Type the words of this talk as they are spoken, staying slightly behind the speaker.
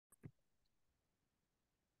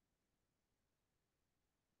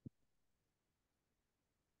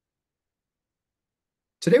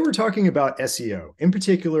Today, we're talking about SEO, in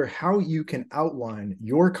particular, how you can outline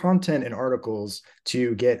your content and articles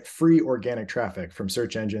to get free organic traffic from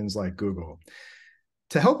search engines like Google.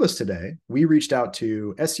 To help us today, we reached out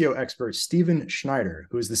to SEO expert Steven Schneider,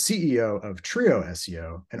 who is the CEO of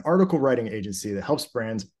TrioSEO, an article writing agency that helps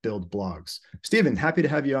brands build blogs. Steven, happy to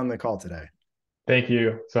have you on the call today. Thank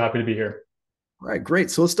you. So happy to be here. All right, great.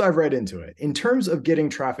 So let's dive right into it. In terms of getting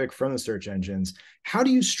traffic from the search engines, how do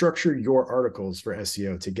you structure your articles for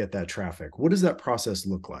SEO to get that traffic? What does that process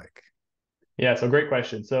look like? Yeah, so great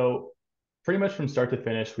question. So pretty much from start to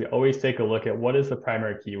finish, we always take a look at what is the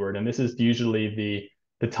primary keyword. And this is usually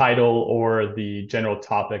the title or the general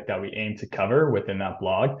topic that we aim to cover within that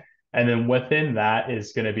blog. And then within that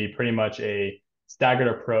is going to be pretty much a staggered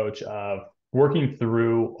approach of working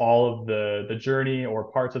through all of the journey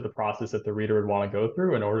or parts of the process that the reader would want to go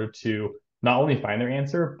through in order to not only find their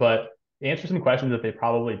answer, but answer some questions that they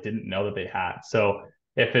probably didn't know that they had. So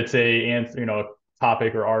if it's a answer,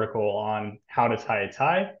 topic or article on how to tie a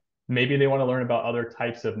tie, maybe they want to learn about other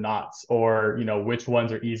types of knots, or which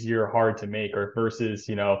ones are easier or hard to make, or versus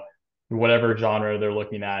whatever genre they're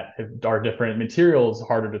looking at, are different materials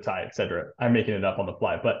harder to tie, etc. I'm making it up on the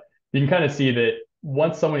fly, but you can kind of see that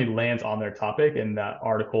once somebody lands on their topic and that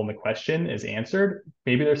article and the question is answered,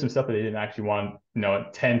 maybe there's some stuff that they didn't actually want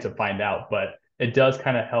intend to find out, but it does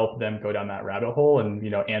kind of help them go down that rabbit hole and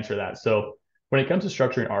answer that. So when it comes to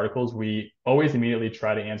structuring articles, we always immediately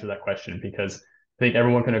try to answer that question, because I think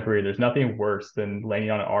everyone can agree there's nothing worse than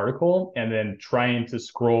landing on an article and then trying to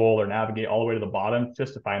scroll or navigate all the way to the bottom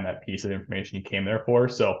just to find that piece of information you came there for.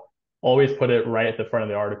 So always put it right at the front of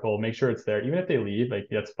the article, make sure it's there. Even if they leave, like,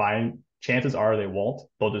 that's fine. Chances are they won't.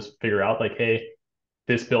 They'll just figure out, like, hey,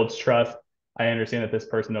 this builds trust. I understand that this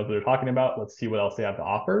person knows what they're talking about. Let's see what else they have to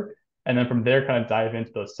offer. And then from there, kind of dive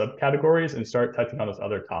into those subcategories and start touching on those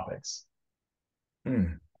other topics. Hmm.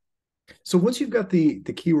 So once you've got the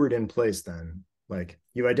keyword in place, then like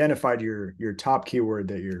you identified your top keyword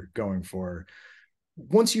that you're going for.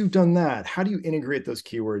 Once you've done that, how do you integrate those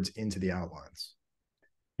keywords into the outlines?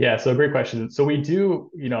 Yeah, so great question. So we do,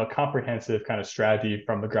 a comprehensive kind of strategy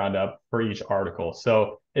from the ground up for each article.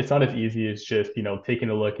 So it's not as easy as just, taking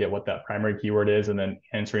a look at what that primary keyword is and then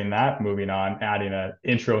answering that, moving on, adding an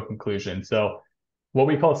intro conclusion. So what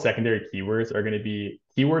we call secondary keywords are going to be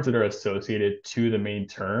keywords that are associated to the main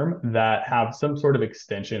term that have some sort of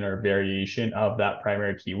extension or variation of that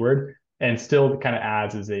primary keyword, and still kind of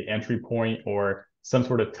adds as a entry point or some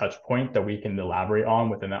sort of touch point that we can elaborate on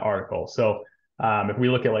within that article. So if we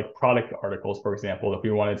look at like product articles, for example, if we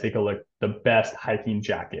want to take a look at the best hiking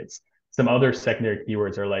jackets, some other secondary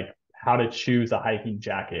keywords are like how to choose a hiking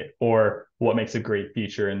jacket, or what makes a great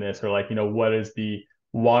feature in this, or like, what is the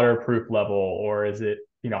waterproof level, or is it,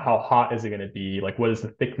 how hot is it going to be? Like, what is the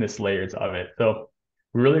thickness layers of it? So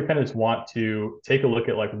we really kind of just want to take a look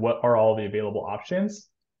at like what are all the available options.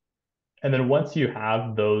 And then once you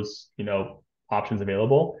have those, options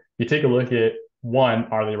available, you take a look at, one,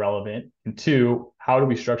 are they relevant? And two, how do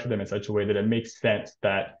we structure them in such a way that it makes sense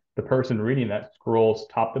that the person reading that scrolls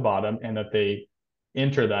top to bottom, and that they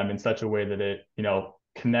enter them in such a way that it,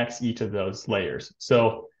 connects each of those layers.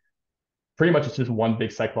 So pretty much it's just one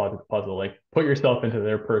big psychological puzzle. Like, put yourself into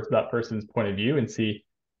that person's point of view and see,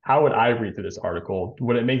 how would I read through this article?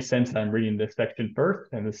 Would it make sense that I'm reading this section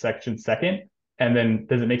first and this section second? And then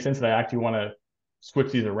does it make sense that I actually want to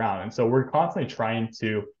switch these around? And so we're constantly trying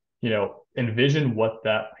to, envision what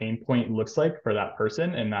that pain point looks like for that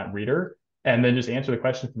person and that reader, and then just answer the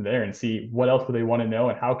question from there and see what else do they want to know,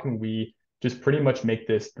 and how can we just pretty much make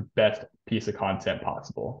this the best piece of content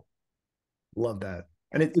possible. Love that.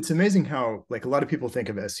 And it's amazing how like a lot of people think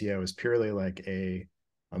of SEO as purely like a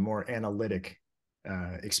more analytic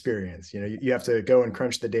experience. You have to go and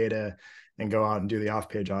crunch the data and go out and do the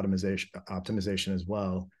off-page optimization as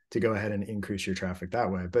well to go ahead and increase your traffic that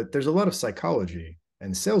way. But there's a lot of psychology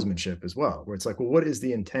and salesmanship as well, where it's like, well, what is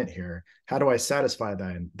the intent here? How do I satisfy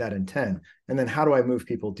that intent? And then how do I move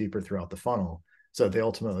people deeper throughout the funnel so they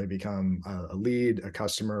ultimately become a lead, a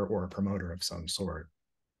customer, or a promoter of some sort?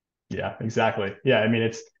 Yeah, exactly. Yeah, I mean,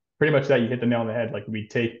 it's pretty much that. You hit the nail on the head. Like, we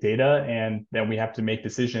take data and then we have to make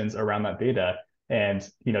decisions around that data. And,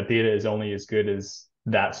 data is only as good as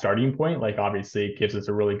that starting point. Like, obviously, it gives us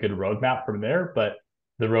a really good roadmap from there. But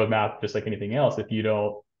the roadmap, just like anything else, if you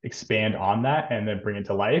don't expand on that and then bring it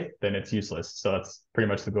to life, then it's useless. So that's pretty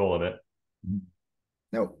much the goal of it.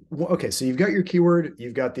 Now, okay, so you've got your keyword,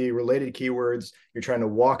 you've got the related keywords, you're trying to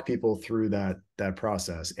walk people through that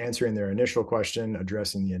process, answering their initial question,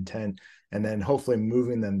 addressing the intent, and then hopefully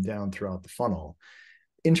moving them down throughout the funnel.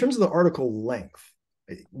 In terms of the article length,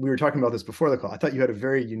 we were talking about this before the call. I thought you had a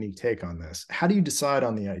very unique take on this. How do you decide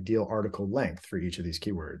on the ideal article length for each of these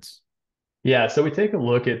keywords? Yeah, so we take a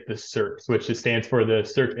look at the SERPs, which just stands for the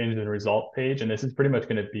search engine result page. And this is pretty much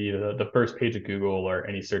going to be the first page of Google or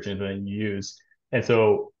any search engine you use. And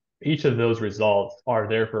so each of those results are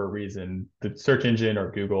there for a reason. The search engine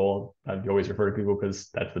or Google, I always refer to Google because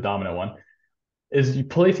that's the dominant one, is you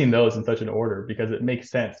placing those in such an order because it makes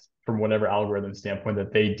sense from whatever algorithm standpoint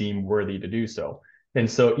that they deem worthy to do so. And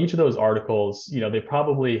so each of those articles, they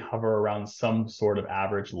probably hover around some sort of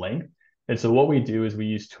average length. And so what we do is we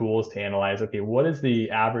use tools to analyze, okay, what is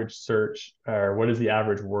the average search or what is the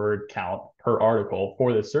average word count per article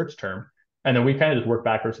for this search term? And then we kind of just work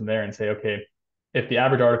backwards from there and say, okay, if the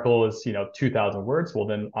average article is, 2,000 words, well,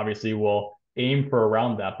 then obviously we'll aim for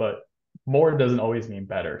around that, but more doesn't always mean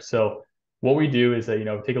better. So what we do is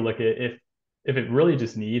that, take a look at if it really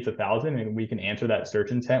just needs 1,000 and we can answer that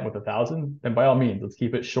search intent with 1,000, then by all means, let's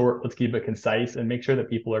keep it short, let's keep it concise, and make sure that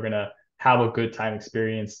people are going to have a good time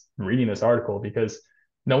experience reading this article, because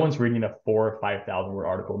no one's reading a 4,000 or 5,000 word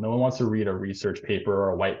article. No one wants to read a research paper or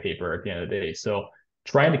a white paper at the end of the day. So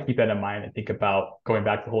trying to keep that in mind and think about going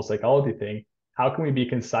back to the whole psychology thing, how can we be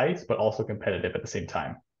concise but also competitive at the same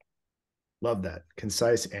time? Love that.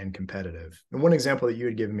 Concise and competitive. And one example that you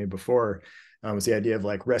had given me before was the idea of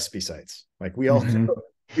like recipe sites. Like we all know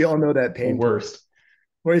that The pain point worst.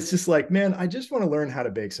 where it's just like, man, I just want to learn how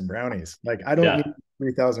to bake some brownies. Like I don't need Yeah.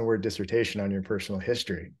 3,000 word dissertation on your personal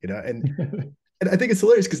history, and I think it's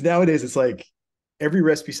hilarious because nowadays it's like every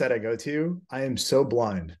recipe site I go to, I am so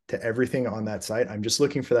blind to everything on that site. I'm just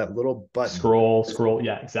looking for that little button. Scroll.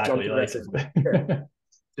 Yeah, Jump exactly. to Like, recipe. Here,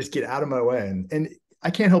 just get out of my way. And I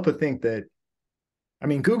can't help but think that, I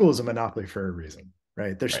mean, Google is a monopoly for a reason,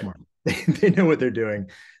 right? They're right. smart. They know what they're doing.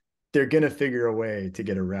 They're going to figure a way to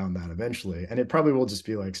get around that eventually. And it probably will just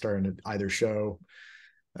be like starting to either show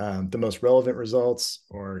the most relevant results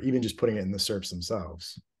or even just putting it in the SERPs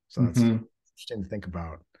themselves. So that's Mm-hmm. interesting to think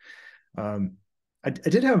about. Um, I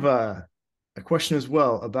did have a question as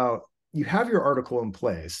well about, you have your article in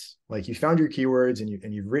place, like you found your keywords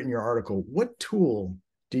and you've written your article. What tool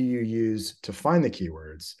do you use to find the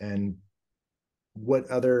keywords, and what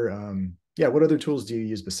other tools do you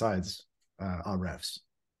use besides Ahrefs?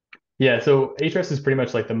 Yeah, so Ahrefs is pretty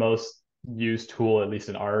much like the most used tool, at least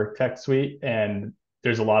in our tech suite. And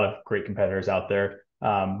there's a lot of great competitors out there.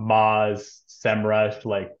 Moz, SEMrush,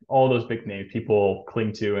 like all those big names people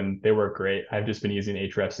cling to, and they work great. I've just been using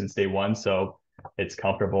Ahrefs since day one, so it's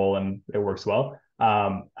comfortable and it works well.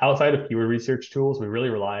 Outside of keyword research tools, we really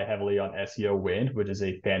rely heavily on SEO Wind, which is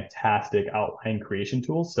a fantastic outline creation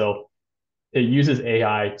tool. So it uses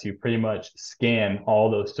AI to pretty much scan all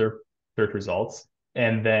those search results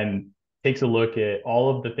and then takes a look at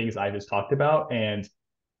all of the things I just talked about and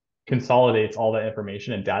consolidates all that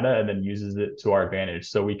information and data and then uses it to our advantage.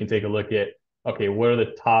 So we can take a look at, okay, what are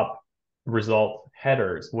the top result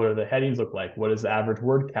headers? What do the headings look like? What is the average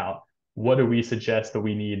word count? What do we suggest that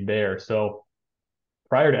we need there? So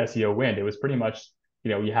prior to SEO Wind, it was pretty much,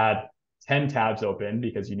 you had 10 tabs open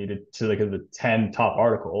because you needed to look at the 10 top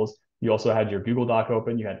articles. You also had your Google Doc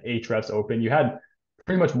open, you had Ahrefs open, you had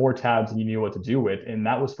pretty much more tabs than you knew what to do with. And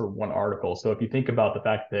that was for one article. So if you think about the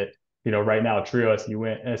fact that, right now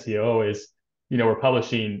TrioSEO is, we're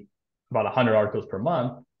publishing about 100 articles per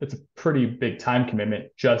month, it's a pretty big time commitment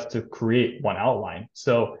just to create one outline.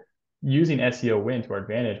 So using SEO Win to our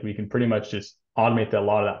advantage, we can pretty much just automate a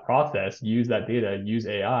lot of that process, use that data, use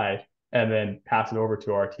AI, and then pass it over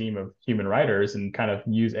to our team of human writers and kind of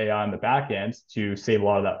use AI on the back end to save a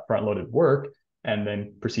lot of that front loaded work and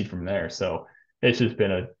then proceed from there. So it's just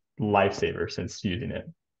been a lifesaver since using it.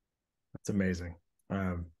 That's amazing.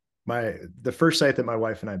 The first site that my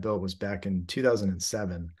wife and I built was back in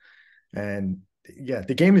 2007, and yeah,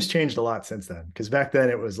 the game has changed a lot since then. Because back then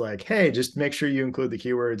it was like, hey, just make sure you include the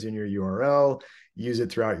keywords in your URL, use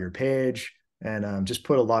it throughout your page, and just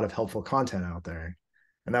put a lot of helpful content out there.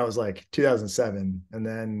 And that was like 2007. And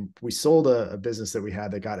then we sold a business that we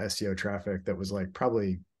had that got SEO traffic that was like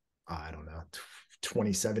probably, I don't know,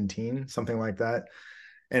 2017, something like that.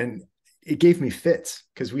 And it gave me fits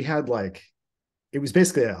because we had like, it was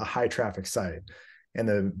basically a high traffic site. And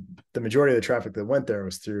the majority of the traffic that went there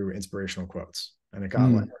was through inspirational quotes. And it got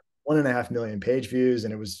like 1.5 million page views.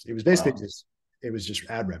 And it was basically Wow. just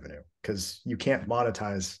ad revenue, because you can't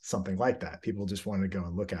monetize something like that. People just wanted to go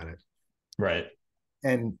and look at it. Right.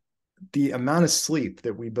 And the amount of sleep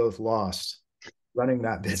that we both lost running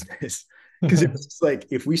that business, because it was just like,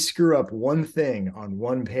 if we screw up one thing on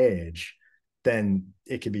one page, then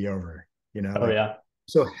it could be over, Oh like yeah.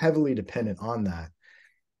 so heavily dependent on that.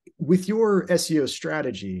 with your SEO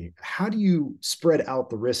strategy, how do you spread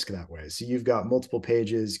out the risk that way? So you've got multiple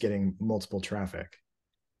pages getting multiple traffic.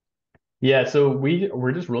 Yeah, so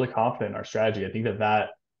we're just really confident in our strategy. I think that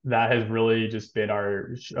has really just been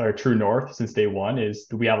our true north since day one. Is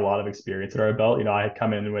we have a lot of experience at our belt. I had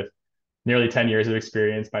come in with nearly 10 years of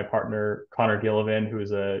experience. My partner Connor Gillivan, who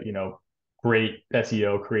is a great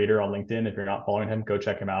SEO creator on LinkedIn. If you're not following him, go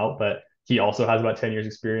check him out. But he also has about 10 years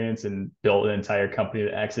experience and built an entire company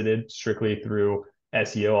that exited strictly through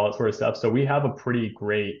SEO, all that sort of stuff. So we have a pretty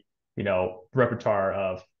great repertoire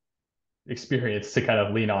of experience to kind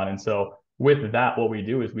of lean on. And so with that, what we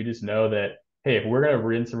do is we just know that, hey, if we're going to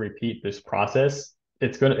rinse and repeat this process,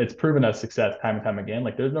 it's proven us success time and time again.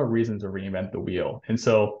 Like there's no reason to reinvent the wheel. And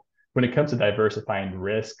so when it comes to diversifying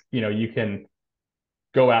risk, you can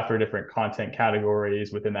go after different content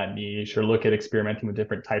categories within that niche or look at experimenting with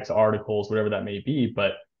different types of articles, whatever that may be.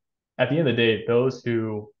 But at the end of the day, those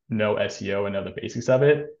who know SEO and know the basics of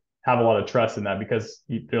it have a lot of trust in that because,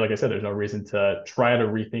 like I said, there's no reason to try to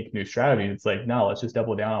rethink new strategies. It's like, no, let's just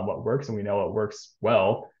double down on what works and we know what works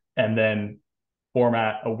well, and then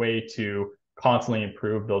format a way to constantly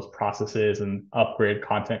improve those processes and upgrade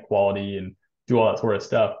content quality and do all that sort of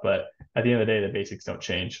stuff. But at the end of the day, the basics don't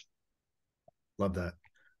change. Love that.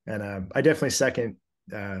 And I definitely second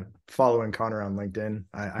following Connor on LinkedIn.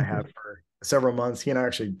 I have for several months. He and I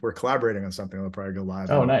actually were collaborating on something that'll probably go live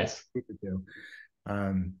Oh, in a nice. week or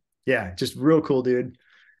two. Yeah, just real cool, dude.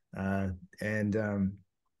 And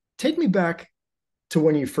take me back to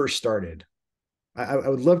when you first started. I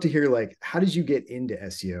would love to hear, like, how did you get into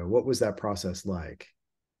SEO? What was that process like?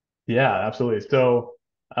 Yeah, absolutely. So,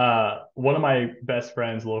 one of my best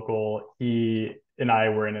friends, local, he and I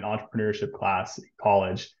were in an entrepreneurship class in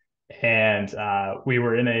college, and we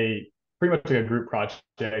were in a pretty much like a group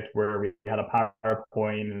project where we had a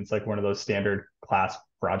PowerPoint, and it's like one of those standard class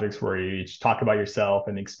projects where you each talk about yourself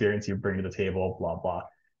and the experience you bring to the table, blah blah.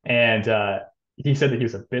 And he said that he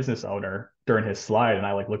was a business owner during his slide, and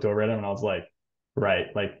I like looked over at him and I was like, right,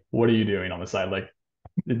 like what are you doing on the side? Like,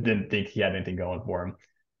 didn't think he had anything going for him.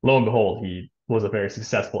 Lo and behold, he was a very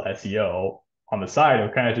successful SEO on the side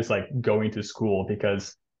of kind of just like going to school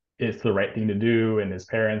because it's the right thing to do and his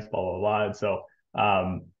parents, blah, blah, blah. And so,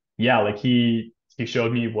 yeah, like he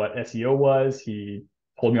showed me what SEO was. He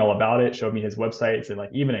told me all about it, showed me his websites. And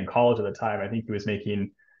like even in college at the time, I think he was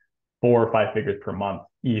making 4 or 5 figures per month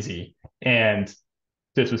easy. And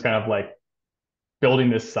this was kind of like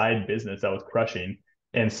building this side business that was crushing.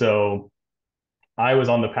 And so I was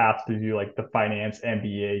on the path to do like the finance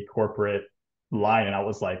MBA corporate line, and I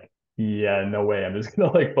was like, yeah, no way. I'm just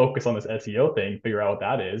gonna like focus on this SEO thing, figure out what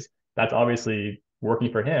that is. That's obviously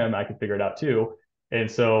working for him. I could figure it out too. And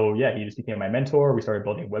so yeah, he just became my mentor. We started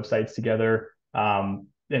building websites together, and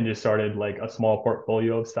just started like a small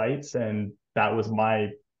portfolio of sites. And that was my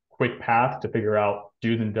quick path to figure out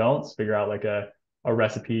do's and don'ts, figure out like a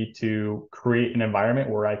recipe to create an environment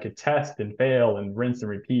where I could test and fail and rinse and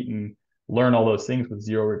repeat and learn all those things with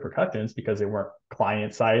zero repercussions because they weren't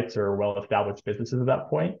client sites or well-established businesses at that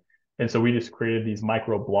point. And so we just created these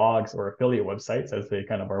micro blogs or affiliate websites as they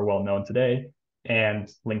kind of are well known today and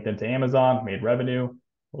linked into Amazon, made revenue.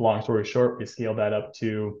 Long story short, we scaled that up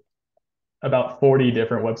to about 40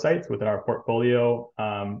 different websites within our portfolio.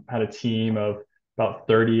 Had a team of about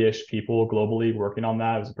 30-ish people globally working on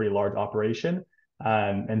that. It was a pretty large operation,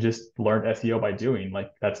 and just learned SEO by doing.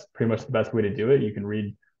 Like that's pretty much the best way to do it. You can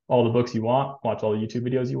read all the books you want, watch all the YouTube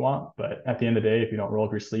videos you want, but at the end of the day, if you don't roll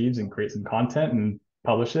up your sleeves and create some content and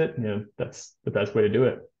publish it, that's the best way to do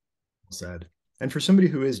it. Said. And for somebody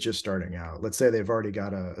who is just starting out, let's say they've already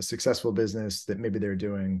got a successful business that maybe they're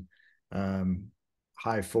doing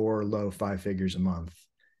high 4, low 5 figures a month,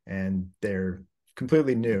 and they're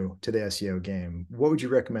completely new to the SEO game, what would you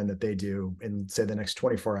recommend that they do in, say, the next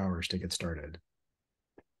 24 hours to get started?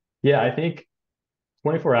 Yeah, I think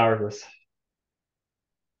 24 hours is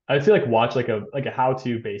I'd say like watch like a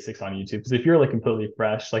how-to basics on YouTube because if you're like completely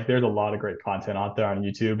fresh, like there's a lot of great content out there on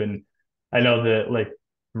YouTube, and I know that like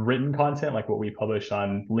written content, like what we publish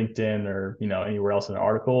on LinkedIn or anywhere else in an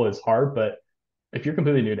article, is hard. But if you're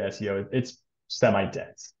completely new to SEO, it's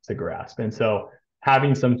semi-dense to grasp, and so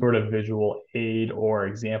having some sort of visual aid or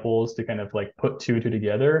examples to kind of like put two and two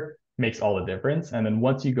together makes all the difference. And then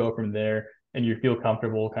once you go from there and you feel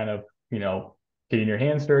comfortable, kind of getting your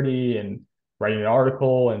hands dirty and writing an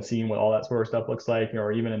article and seeing what all that sort of stuff looks like,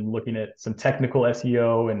 or even in looking at some technical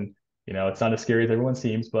SEO, and it's not as scary as everyone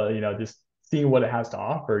seems, but just seeing what it has to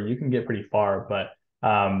offer, you can get pretty far. But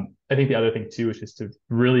I think the other thing too is just to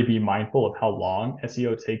really be mindful of how long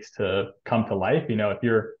SEO takes to come to life. If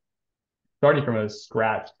you're starting from a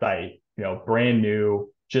scratch site, brand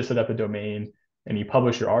new, just set up a domain and you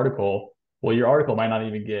publish your article, well, your article might not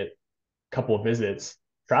even get a couple of visits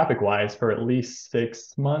traffic wise for at least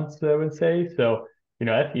 6 months, I would say. So,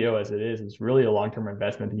 SEO as it is really a long term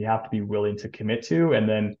investment that you have to be willing to commit to and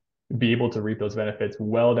then be able to reap those benefits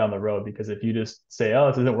well down the road. Because if you just say, oh,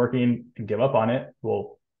 this isn't working and give up on it,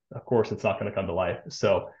 well, of course, it's not going to come to life.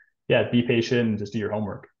 So, yeah, be patient and just do your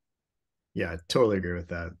homework. Yeah, I totally agree with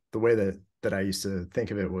that. The way that I used to think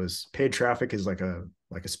of it was paid traffic is like a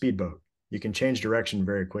speedboat. You can change direction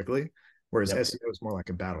very quickly, whereas Yep. SEO is more like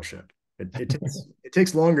a battleship. It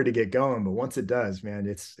takes longer to get going, but once it does, man,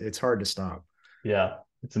 it's hard to stop. Yeah,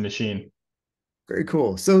 it's a machine. Very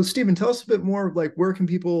cool. So, Stephen, tell us a bit more. Like, where can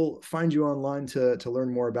people find you online to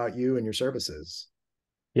learn more about you and your services?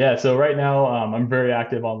 Yeah. So right now, I'm very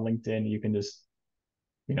active on LinkedIn. You can just,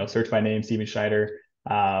 search my name, Steven Schneider,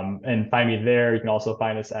 and find me there. You can also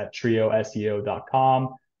find us at TrioSEO.com.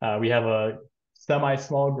 We have a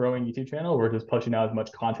semi-small growing YouTube channel. We're just pushing out as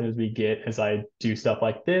much content as we get as I do stuff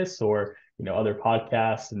like this or, other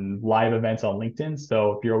podcasts and live events on LinkedIn.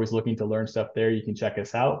 So if you're always looking to learn stuff there, you can check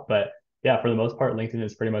us out. But yeah, for the most part, LinkedIn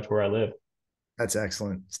is pretty much where I live. That's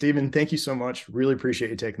excellent. Stephen, thank you so much. Really appreciate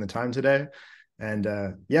you taking the time today. And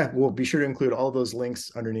yeah, we'll be sure to include all those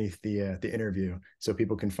links underneath the interview so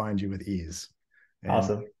people can find you with ease. And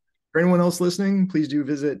Awesome. for anyone else listening, please do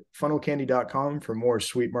visit funnelcandy.com for more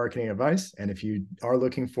sweet marketing advice. And if you are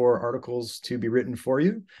looking for articles to be written for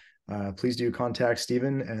you, please do contact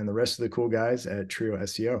Stephen and the rest of the cool guys at Trio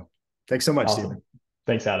SEO. Thanks so much, Stephen. Awesome.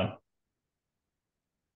 Thanks, Adam.